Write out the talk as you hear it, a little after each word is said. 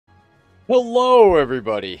Hello,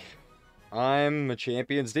 everybody. I'm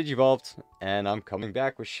Machampions Digivolved, and I'm coming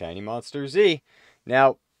back with Shiny MonsterZ.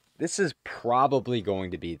 Now, this is probably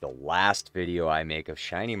going to be the last video I make of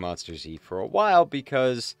Shiny MonsterZ for a while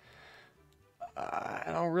because I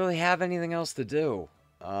don't really have anything else to do.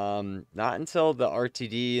 Not until the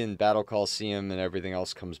RTD and Battle Coliseum and everything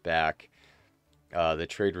else comes back, the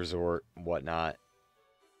trade resort, whatnot.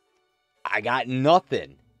 I got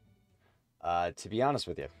nothing, to be honest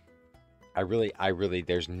with you.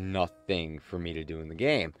 There's nothing for me to do in the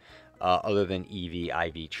game other than EV,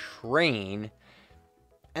 IV, train.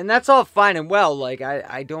 And that's all fine and well. Like,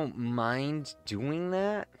 I don't mind doing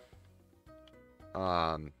that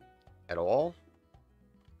at all.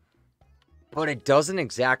 But it doesn't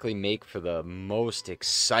exactly make for the most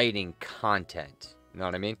exciting content. You know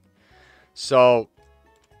what I mean? So,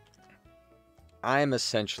 I'm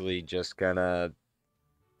essentially just gonna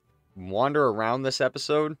wander around this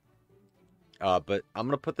episode. But I'm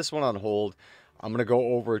going to put this one on hold. I'm going to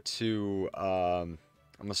go over to, I'm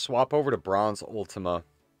going to swap over to Bronze Ultima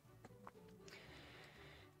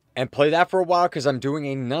and play that for a while because I'm doing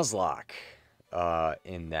a Nuzlocke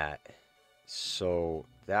in that. So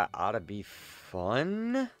that ought to be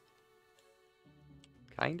fun.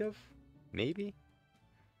 Kind of. Maybe.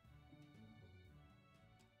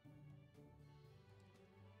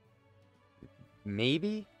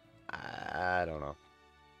 Maybe. I don't know.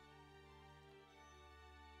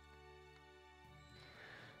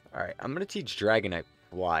 Alright, I'm going to teach Dragonite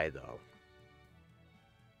Fly, though.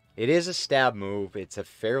 It is a stab move. It's a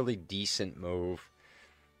fairly decent move.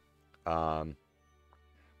 We're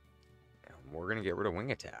going to get rid of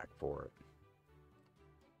Wing Attack for it.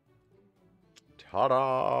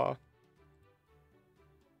 Ta-da!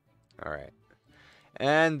 Alright.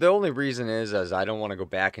 And the only reason is I don't want to go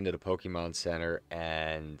back into the Pokemon Center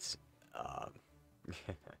and...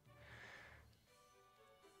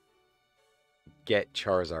 get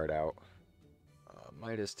Charizard out.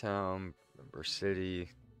 Midas Town, River City.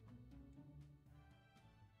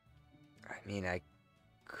 I mean, I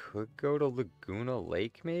could go to Laguna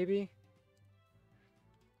Lake, maybe?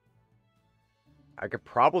 I could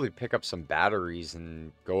probably pick up some batteries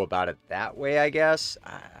and go about it that way, I guess.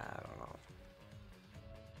 I don't know.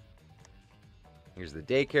 Here's the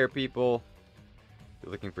daycare people. If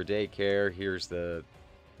you're looking for daycare, here's the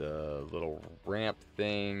little ramp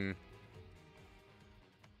thing.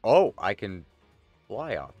 Oh, I can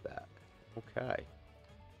fly off that. Okay.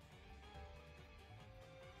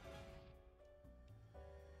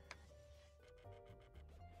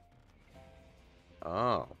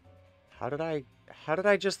 Oh. How did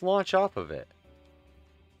I just launch off of it?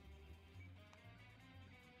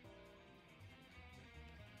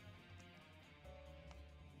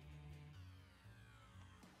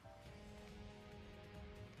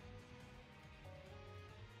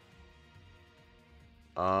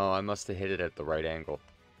 Oh, I must have hit it at the right angle.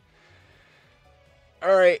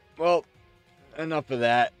 Alright, well, enough of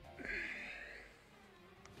that.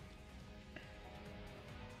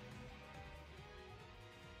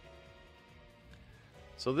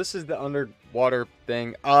 So this is the underwater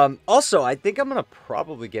thing. Also, I think I'm going to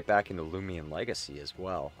probably get back into Lumion Legacy as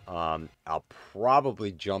well. I'll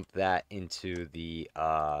probably jump that into the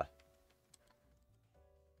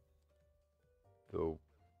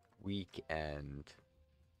weekend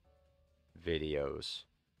videos.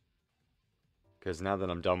 Because now that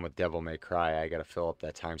I'm done with Devil May Cry, I got to fill up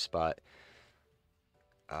that time spot.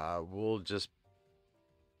 We'll just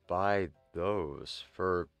buy those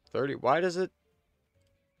for 30. Why does it...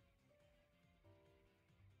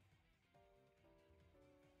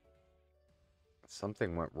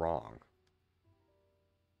 Something went wrong.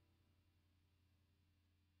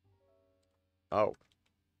 Oh.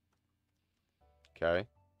 Okay.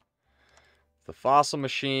 The fossil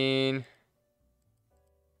machine.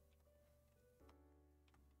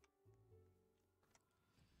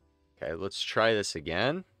 Okay, let's try this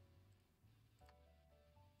again.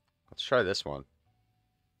 Let's try this one.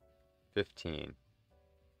 15.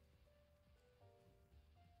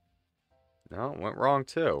 No, it went wrong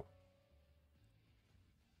too.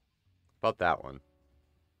 About that one.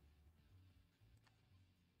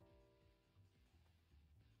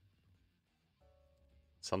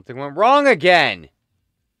 Something went wrong again.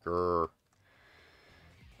 Grr.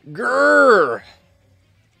 Grr.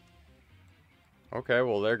 Okay,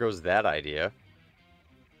 well, there goes that idea.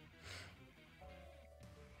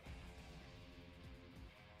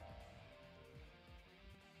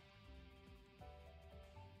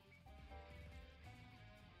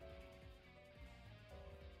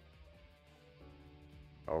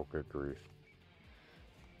 Oh, good grief.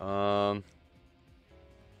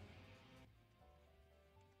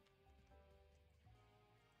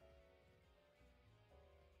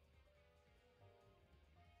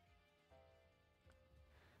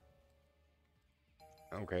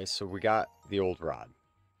 Okay, so we got the old rod.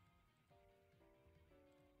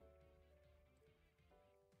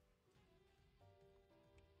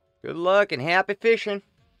 Good luck and happy fishing.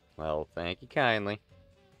 Well, thank you kindly.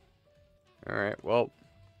 Alright, well.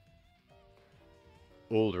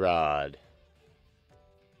 Old rod.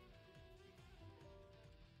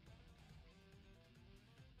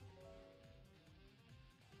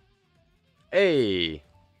 Hey!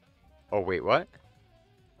 Oh, wait, what?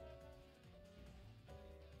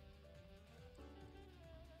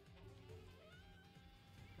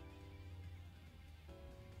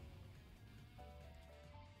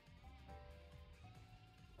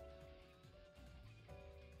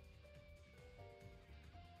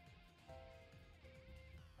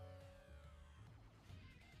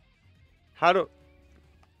 How do...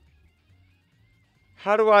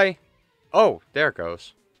 How do I... Oh, there it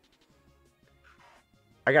goes.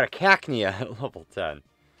 I got a cacnea at level 10.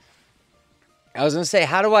 I was gonna say,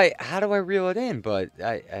 how do I reel it in? But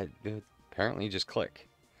I apparently just click.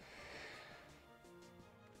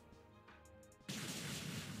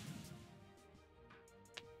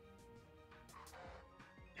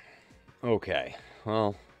 Okay,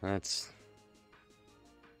 well, that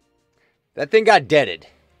thing got deaded.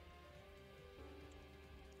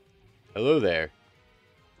 Hello there.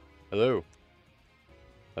 Hello.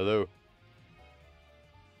 Hello.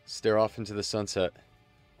 Stare off into the sunset.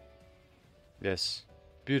 Yes.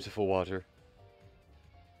 Beautiful water.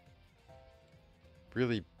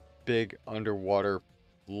 Really big underwater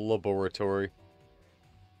laboratory.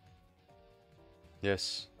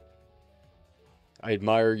 Yes. I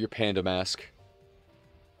admire your panda mask.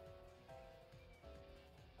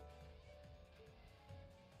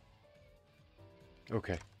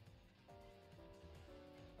 Okay.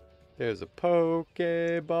 There's a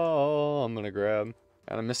Pokeball I'm gonna grab.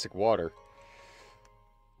 And a Mystic Water.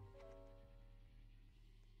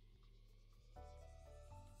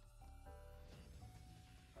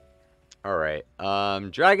 Alright.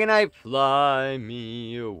 Dragonite, fly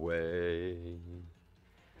me away.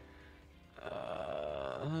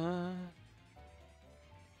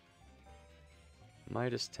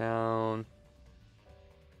 Midas Town.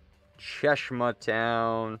 Cheshma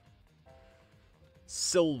Town.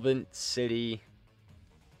 Sylvant City.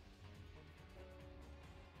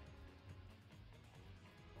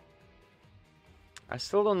 I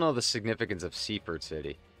still don't know the significance of Seaford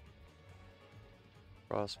City.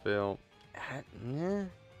 Crossville.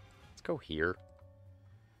 Let's go here.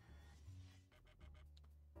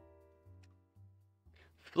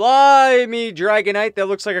 Fly me, Dragonite. That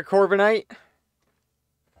looks like a Corviknight.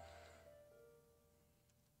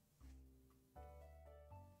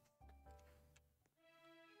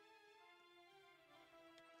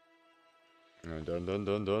 Dun dun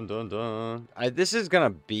dun dun dun dun. This is gonna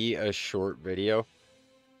be a short video.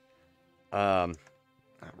 Not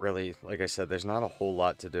really, like I said, there's not a whole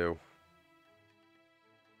lot to do.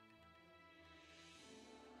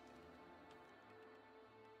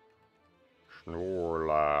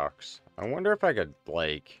 Snorlax. I wonder if I could,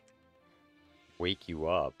 like, wake you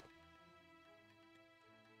up.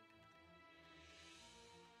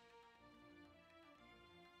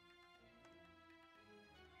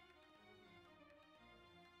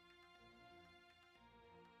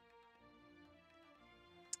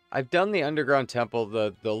 I've done the underground temple.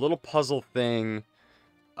 The little puzzle thing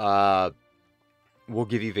will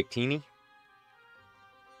give you Victini.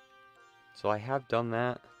 So I have done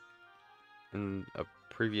that in a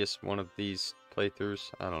previous one of these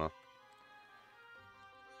playthroughs. I don't know.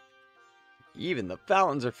 Even the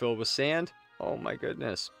fountains are filled with sand. Oh my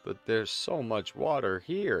goodness. But there's so much water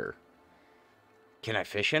here. Can I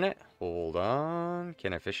fish in it? Hold on.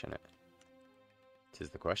 Can I fish in it? 'Tis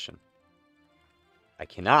the question. I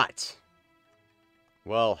cannot.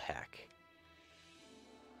 Well, heck.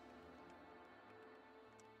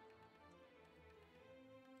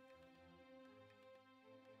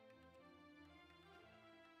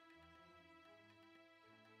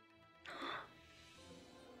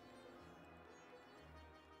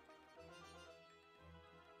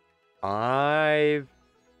 I've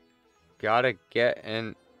gotta get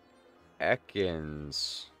an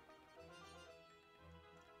Ekans.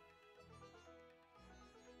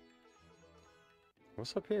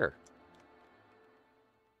 What's up here?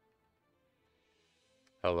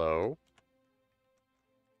 Hello?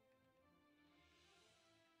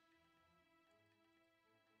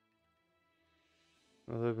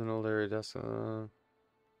 I live in old area. That's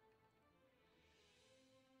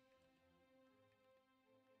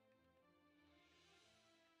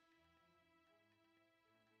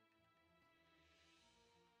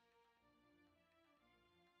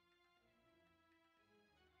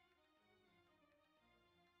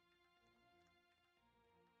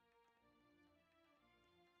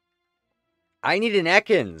I need an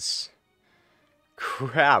Ekans.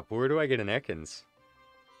 Crap, where do I get an Ekans?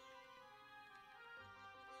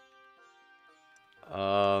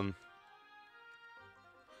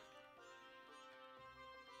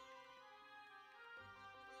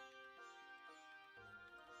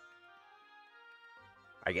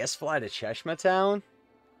 I guess fly to Cheshire Town?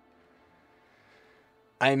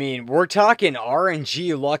 I mean, we're talking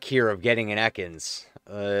RNG luck here of getting an Ekans.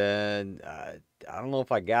 I don't know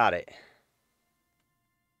if I got it.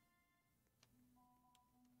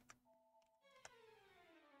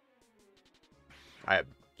 I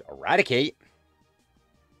eradicate.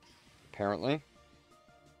 Apparently.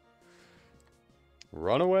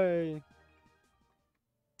 Run away.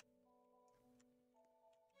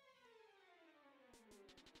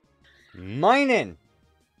 Mining.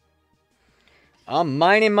 I'm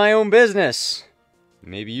minding my own business.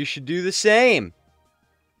 Maybe you should do the same.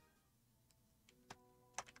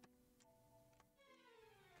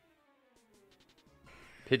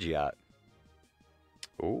 Pidgeot.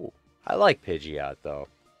 Ooh, I like Pidgeot, though.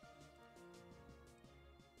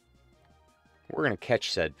 We're going to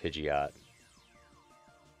catch said Pidgeot.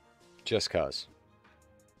 Just cuz.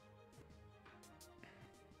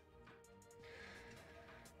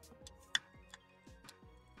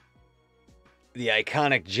 The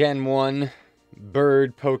iconic Gen 1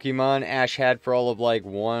 bird Pokemon Ash had for all of like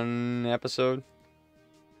one episode.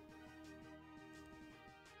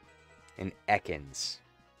 An Ekans.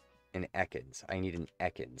 An Ekans. I need an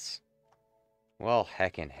Ekans. Well,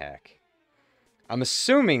 heckin' heck. I'm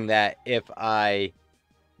assuming that if I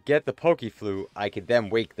get the Pokeflu, I could then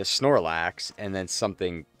wake the Snorlax and then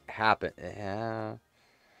something happen.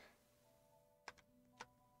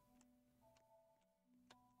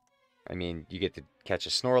 I mean, you get to catch a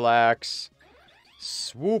Snorlax.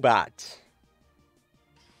 Swoobat.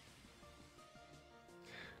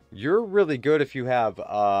 You're really good if you have,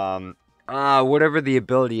 whatever the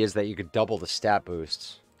ability is that you could double the stat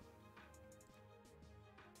boosts.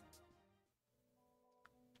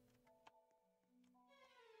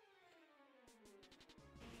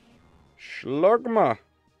 Slugma.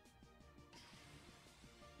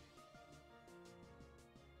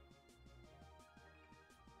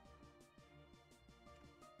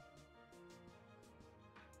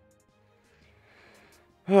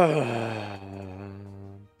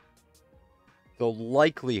 The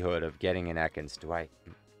likelihood of getting an Ekans,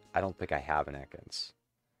 I don't think I have an Ekans.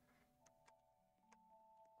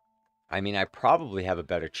 I mean, I probably have a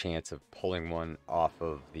better chance of pulling one off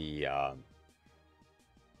of the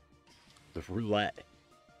roulette.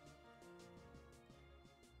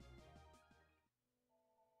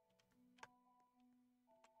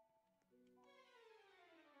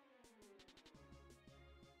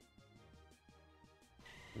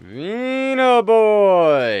 Vina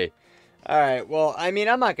boy! Alright, well, I mean,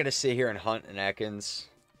 I'm not going to sit here and hunt an Ekans.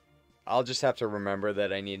 I'll just have to remember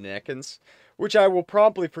that I need an Ekans, which I will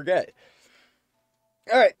promptly forget.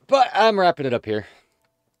 Alright, but I'm wrapping it up here.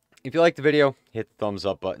 If you liked the video, hit the thumbs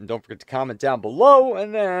up button. Don't forget to comment down below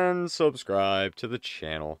and then subscribe to the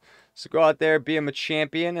channel. So go out there, be a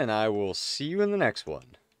Machampion, and I will see you in the next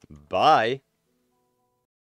one. Bye!